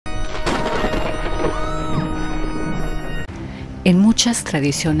En muchas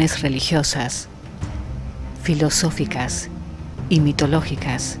tradiciones religiosas, filosóficas y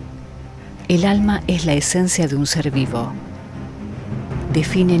mitológicas, el alma es la esencia de un ser vivo.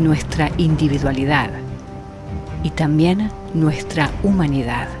 Define nuestra individualidad y también nuestra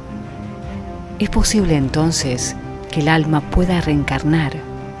humanidad. ¿Es posible entonces que el alma pueda reencarnar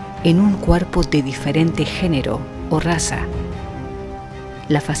en un cuerpo de diferente género o raza?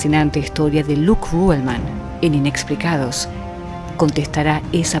 La fascinante historia de Luke Ruehlman en Inexplicados contestará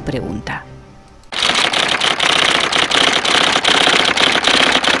esa pregunta.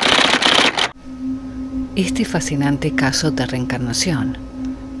 Este fascinante caso de reencarnación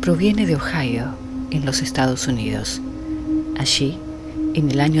proviene de Ohio, en los Estados Unidos. Allí, en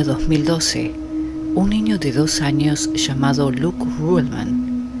el año 2012, un niño de 2 años llamado Luke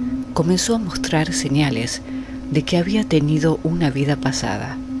Ruehlman comenzó a mostrar señales de que había tenido una vida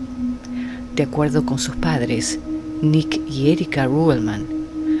pasada. De acuerdo con sus padres, Nick y Erica Ruehlman,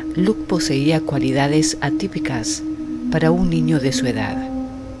 Luke poseía cualidades atípicas para un niño de su edad.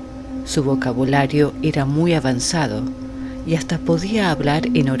 Su vocabulario era muy avanzado y hasta podía hablar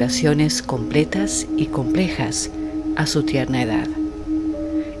en oraciones completas y complejas a su tierna edad.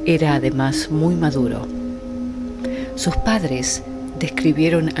 Era además muy maduro. Sus padres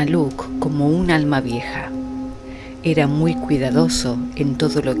describieron a Luke como un alma vieja. Era muy cuidadoso en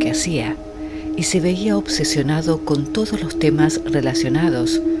todo lo que hacía y se veía obsesionado con todos los temas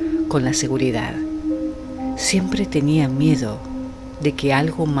relacionados con la seguridad. Siempre tenía miedo de que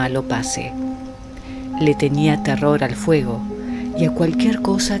algo malo pase. Le tenía terror al fuego y a cualquier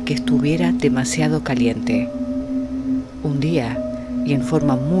cosa que estuviera demasiado caliente. Un día, y en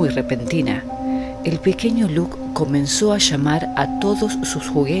forma muy repentina, el pequeño Luke comenzó a llamar a todos sus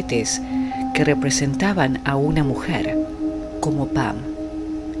juguetes que representaban a una mujer, como Pam.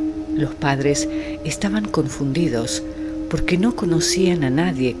 Los padres estaban confundidos porque no conocían a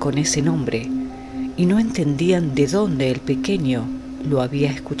nadie con ese nombre y no entendían de dónde el pequeño lo había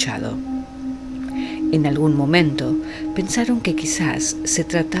escuchado. En algún momento pensaron que quizás se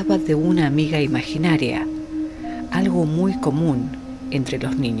trataba de una amiga imaginaria, algo muy común entre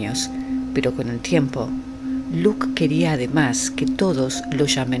los niños, pero con el tiempo, Luke quería además que todos lo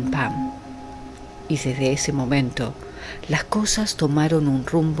llamen Pam. Y desde ese momento, las cosas tomaron un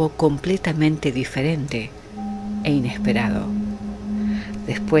rumbo completamente diferente e inesperado.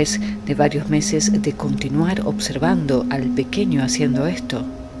 Después de varios meses de continuar observando al pequeño haciendo esto,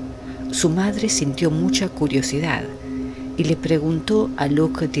 su madre sintió mucha curiosidad y le preguntó a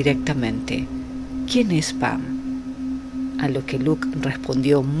Luke directamente: ¿quién es Pam? A lo que Luke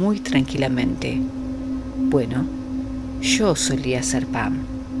respondió muy tranquilamente: bueno, yo solía ser Pam,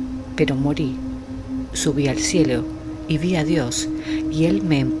 pero morí. Subí al cielo y vi a Dios, y Él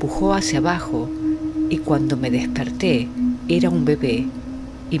me empujó hacia abajo, y cuando me desperté era un bebé,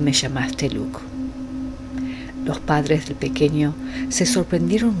 y me llamaste Luke. Los padres del pequeño se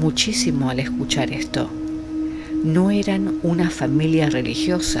sorprendieron muchísimo al escuchar esto. No eran una familia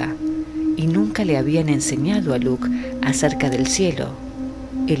religiosa y nunca le habían enseñado a Luke acerca del cielo,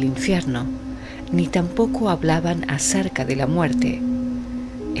 el infierno, ni tampoco hablaban acerca de la muerte.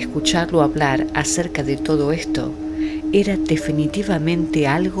 Escucharlo hablar acerca de todo esto era definitivamente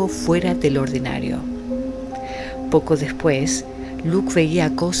algo fuera del ordinario. Poco después, Luke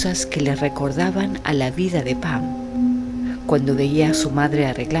veía cosas que le recordaban a la vida de Pam. Cuando veía a su madre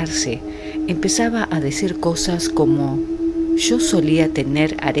arreglarse, empezaba a decir cosas como: yo solía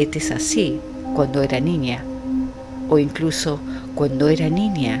tener aretes así cuando era niña, o incluso cuando era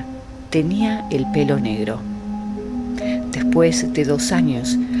niña tenía el pelo negro. Después de 2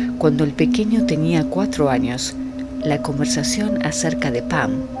 años, cuando el pequeño tenía 4 años, la conversación acerca de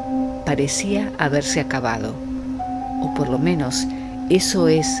Pam parecía haberse acabado, o por lo menos eso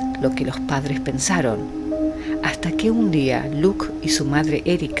es lo que los padres pensaron, hasta que un día Luke y su madre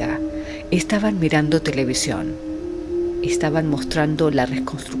Erica estaban mirando televisión. Estaban mostrando la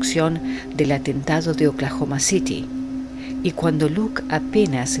reconstrucción del atentado de Oklahoma City, y cuando Luke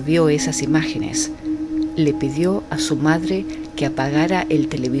apenas vio esas imágenes, le pidió a su madre que apagara el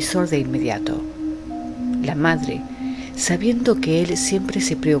televisor de inmediato. La madre, sabiendo que él siempre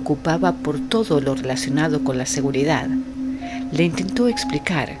se preocupaba por todo lo relacionado con la seguridad, le intentó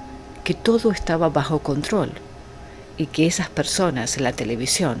explicar que todo estaba bajo control y que esas personas en la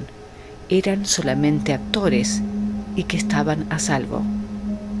televisión eran solamente actores y que estaban a salvo.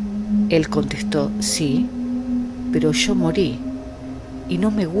 Él contestó: sí, pero yo morí y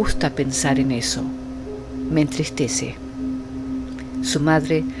no me gusta pensar en eso. Me entristece. Su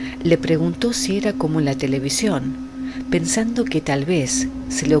madre le preguntó si era como en la televisión, pensando que tal vez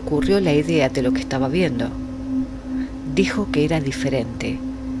se le ocurrió la idea de lo que estaba viendo. dijo que era diferente.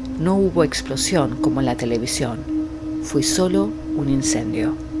 No hubo explosión como en la televisión, fue solo un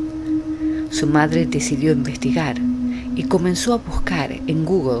incendio. Su madre decidió investigar y comenzó a buscar en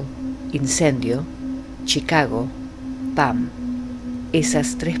Google incendio, Chicago, Pam,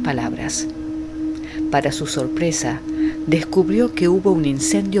 esas 3 palabras. Para su sorpresa, descubrió que hubo un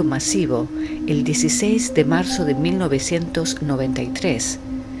incendio masivo el 16 de marzo de 1993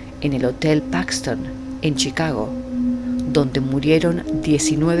 en el Hotel Paxton en Chicago, donde murieron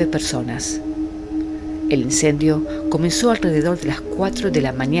 19 personas. El incendio comenzó alrededor de las 4 de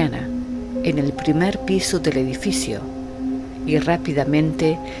la mañana en el primer piso del edificio y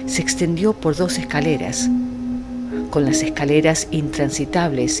rápidamente se extendió por 2 escaleras. Con las escaleras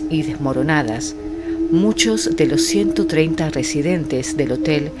intransitables y desmoronadas, muchos de los 130 residentes del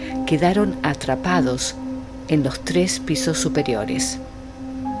hotel quedaron atrapados en los 3 pisos superiores.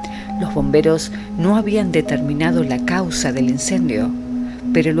 Los bomberos no habían determinado la causa del incendio,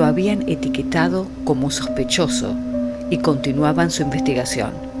 pero lo habían etiquetado como sospechoso y continuaban su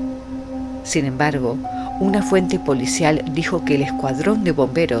investigación. Sin embargo, una fuente policial dijo que el escuadrón de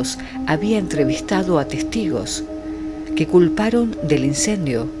bomberos había entrevistado a testigos que culparon del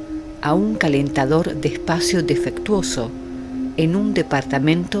incendio a un calentador de espacio defectuoso en un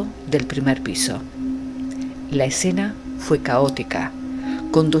departamento del primer piso. La escena fue caótica,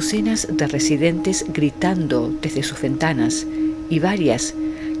 con docenas de residentes gritando desde sus ventanas y varias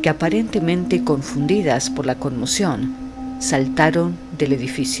que, aparentemente confundidas por la conmoción, saltaron del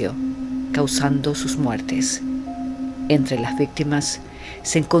edificio, causando sus muertes. Entre las víctimas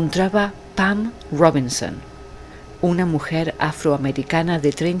se encontraba Pam Robinson, una mujer afroamericana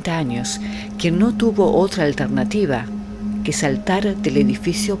de 30 años que no tuvo otra alternativa que saltar del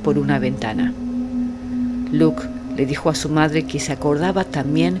edificio por una ventana. Luke le dijo a su madre que se acordaba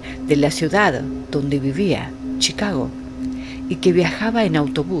también de la ciudad donde vivía, Chicago, y que viajaba en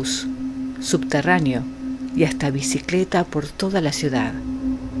autobús, subterráneo y hasta bicicleta por toda la ciudad.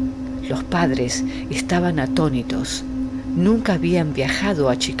 Los padres estaban atónitos. Nunca habían viajado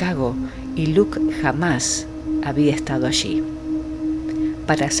a Chicago y Luke jamás había estado allí.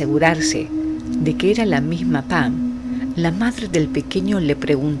 Para asegurarse de que era la misma Pam, la madre del pequeño le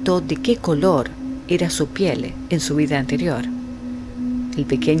preguntó de qué color era su piel en su vida anterior. El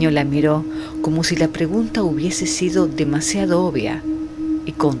pequeño la miró como si la pregunta hubiese sido demasiado obvia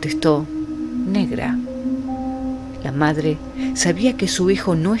y contestó: negra. La madre sabía que su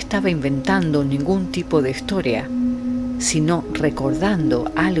hijo no estaba inventando ningún tipo de historia, sino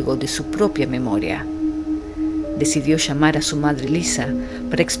recordando algo de su propia memoria. Decidió llamar a su madre Lisa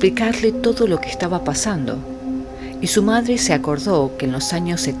para explicarle todo lo que estaba pasando, y su madre se acordó que en los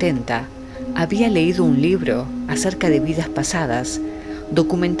años 70 había leído un libro acerca de vidas pasadas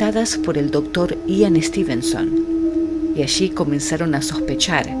documentadas por el doctor Ian Stevenson, y allí comenzaron a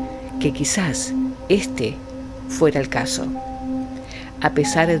sospechar que quizás este fuera el caso. A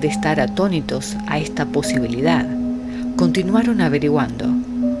pesar de estar atónitos a esta posibilidad, continuaron averiguando.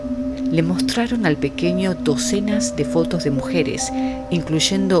 Le mostraron al pequeño docenas de fotos de mujeres,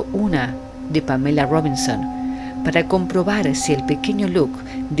 incluyendo una de Pamela Robinson, para comprobar si el pequeño Luke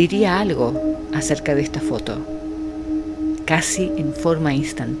diría algo acerca de esta foto. Casi en forma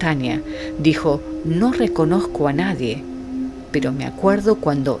instantánea dijo: no reconozco a nadie, pero me acuerdo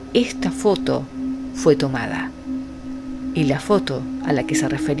cuando esta foto fue tomada. Y la foto a la que se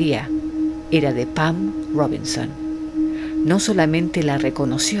refería era de Pam Robinson. No solamente la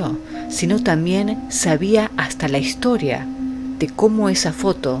reconoció, sino también sabía hasta la historia de cómo esa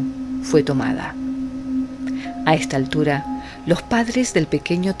foto fue tomada. A esta altura, los padres del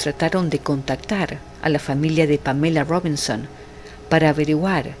pequeño trataron de contactar a la familia de Pamela Robinson para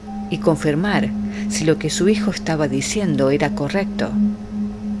averiguar y confirmar si lo que su hijo estaba diciendo era correcto.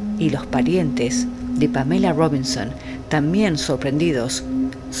 Y los parientes de Pamela Robinson, también sorprendidos,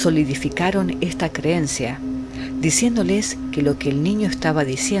 solidificaron esta creencia, diciéndoles que lo que el niño estaba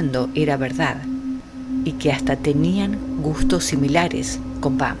diciendo era verdad y que hasta tenían gustos similares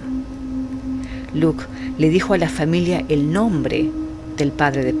con Pam. Luke le dijo a la familia el nombre del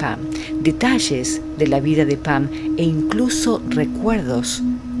padre de Pam, detalles de la vida de Pam e incluso recuerdos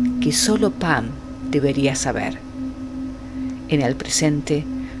que solo Pam debería saber. En el presente,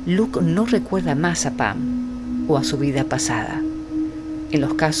 Luke no recuerda más a Pam o a su vida pasada. En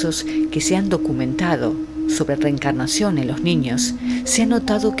los casos que se han documentado sobre reencarnación en los niños, se ha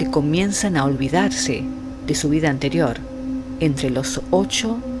notado que comienzan a olvidarse de su vida anterior entre los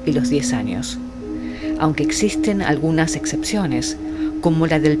 8 y los 10 años. Aunque existen algunas excepciones, como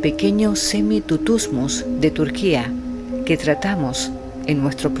la del pequeño Semi Tutusmus de Turquía, que tratamos en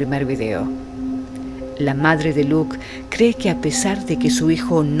nuestro primer video. La madre de Luke cree que a pesar de que su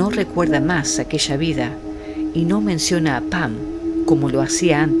hijo no recuerda más aquella vida y no menciona a Pam como lo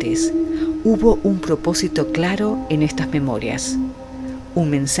hacía antes, hubo un propósito claro en estas memorias, un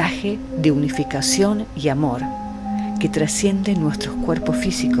mensaje de unificación y amor que trascienden nuestros cuerpos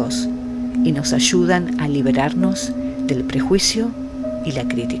físicos y nos ayudan a liberarnos del prejuicio y la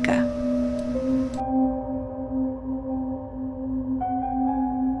crítica.